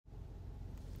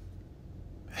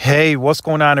Hey, what's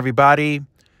going on, everybody?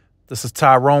 This is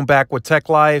Tyrone back with Tech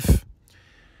Life.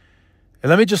 And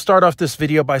let me just start off this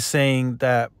video by saying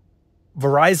that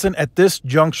Verizon, at this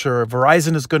juncture,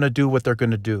 Verizon is going to do what they're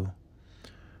going to do.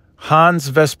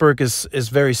 Hans Vestberg is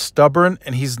very stubborn,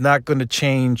 and he's not going to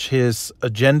change his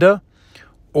agenda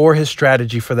or his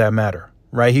strategy for that matter,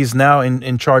 right? He's now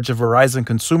in charge of Verizon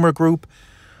Consumer Group.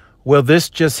 Well, this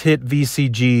just hit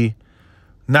VCG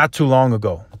not too long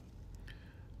ago.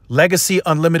 Legacy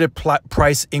unlimited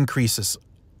price increases.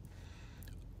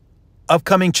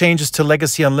 Upcoming changes to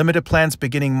legacy unlimited plans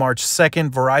beginning March 2nd.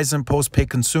 Verizon postpaid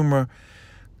consumer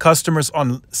customers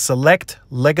on select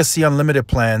legacy unlimited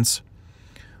plans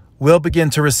will begin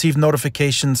to receive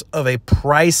notifications of a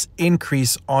price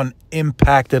increase on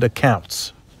impacted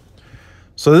accounts.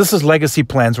 So this is legacy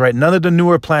plans, right? None of the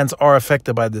newer plans are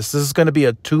affected by this. This is going to be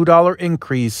a $2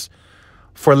 increase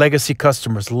for legacy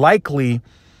customers, likely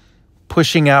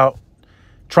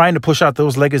trying to push out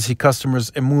those legacy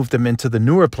customers and move them into the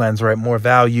newer plans, right? More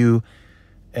value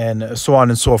and so on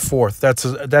and so forth. That's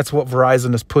what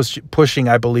Verizon is pushing,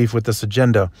 I believe, with this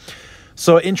agenda.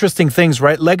 So interesting things,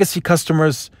 right? Legacy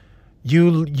customers,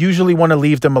 you usually want to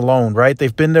leave them alone, right?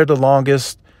 They've been there the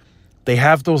longest. They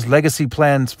have those legacy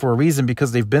plans for a reason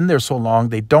because they've been there so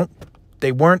long.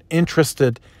 They weren't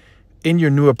interested in your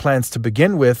newer plans to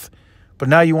begin with, but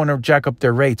now you want to jack up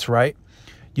their rates, right?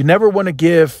 You never want to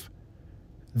give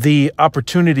the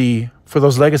opportunity for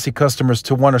those legacy customers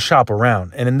to want to shop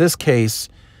around. And in this case,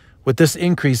 with this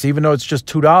increase, even though it's just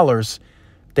 $2,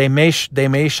 they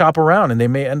may shop around and they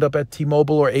may end up at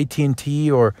T-Mobile or AT&T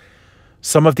or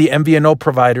some of the MVNO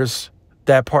providers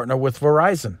that partner with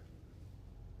Verizon.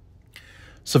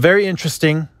 So very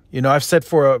interesting. You know, I've said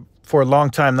for a long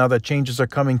time now that changes are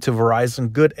coming to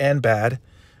Verizon, good and bad.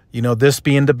 You know, this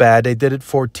being the bad, they did it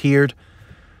for tiered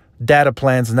data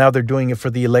plans. And now they're doing it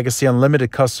for the legacy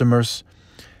unlimited customers.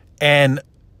 And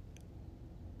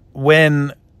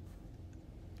so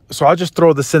I'll just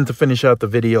throw this in to finish out the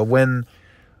video. When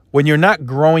you're not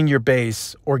growing your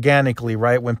base organically,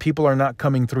 right? When people are not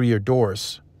coming through your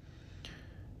doors,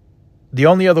 the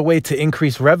only other way to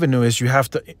increase revenue is you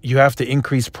have to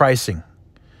increase pricing.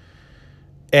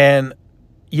 And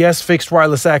yes, fixed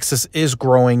wireless access is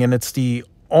growing, and it's the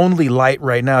only light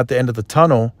right now at the end of the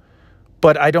tunnel.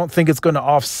 But I don't think it's going to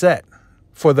offset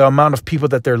for the amount of people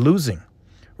that they're losing,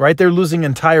 right? They're losing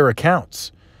entire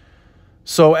accounts.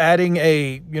 So adding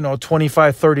a, $25,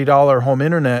 $30 home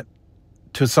internet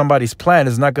to somebody's plan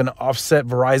is not going to offset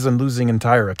Verizon losing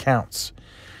entire accounts.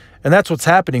 And that's what's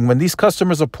happening. When these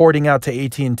customers are porting out to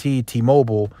AT&T,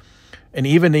 T-Mobile, and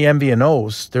even the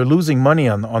MVNOs, they're losing money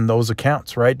on those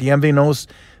accounts, right? The MVNOs,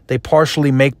 they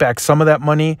partially make back some of that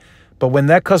money. But when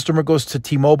that customer goes to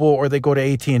T-Mobile or they go to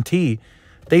AT&T,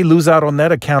 they lose out on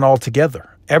that account altogether.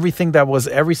 Every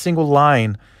single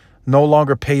line no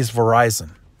longer pays Verizon.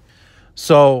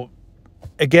 So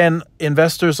again,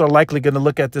 investors are likely going to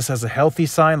look at this as a healthy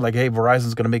sign, like, hey,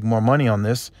 Verizon's going to make more money on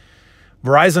this.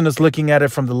 Verizon is looking at it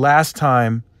from the last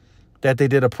time that they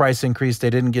did a price increase. They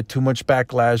didn't get too much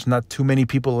backlash, not too many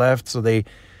people left. So they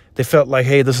felt like,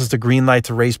 hey, this is the green light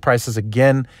to raise prices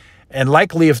again. And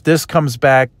likely if this comes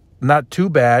back not too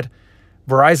bad,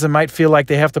 Verizon might feel like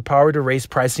they have the power to raise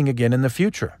pricing again in the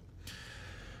future.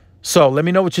 So let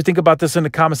me know what you think about this in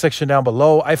the comment section down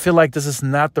below. I feel like this is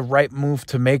not the right move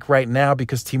to make right now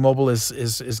because T-Mobile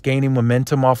is gaining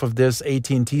momentum off of this.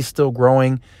 AT&T is still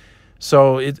growing.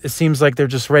 So it seems like they're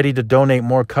just ready to donate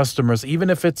more customers,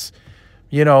 even if it's,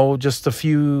 just a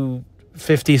few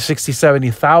 50, 60,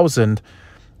 70,000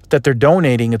 that they're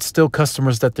donating. It's still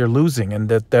customers that they're losing and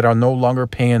that are no longer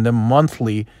paying them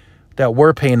monthly, that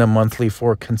were paying them monthly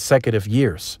for consecutive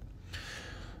years.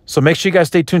 So make sure you guys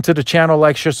stay tuned to the channel,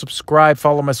 like, share, subscribe,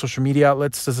 follow my social media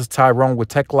outlets. This is Tyrone with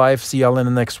Tech Life. See y'all in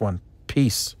the next one.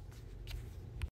 Peace.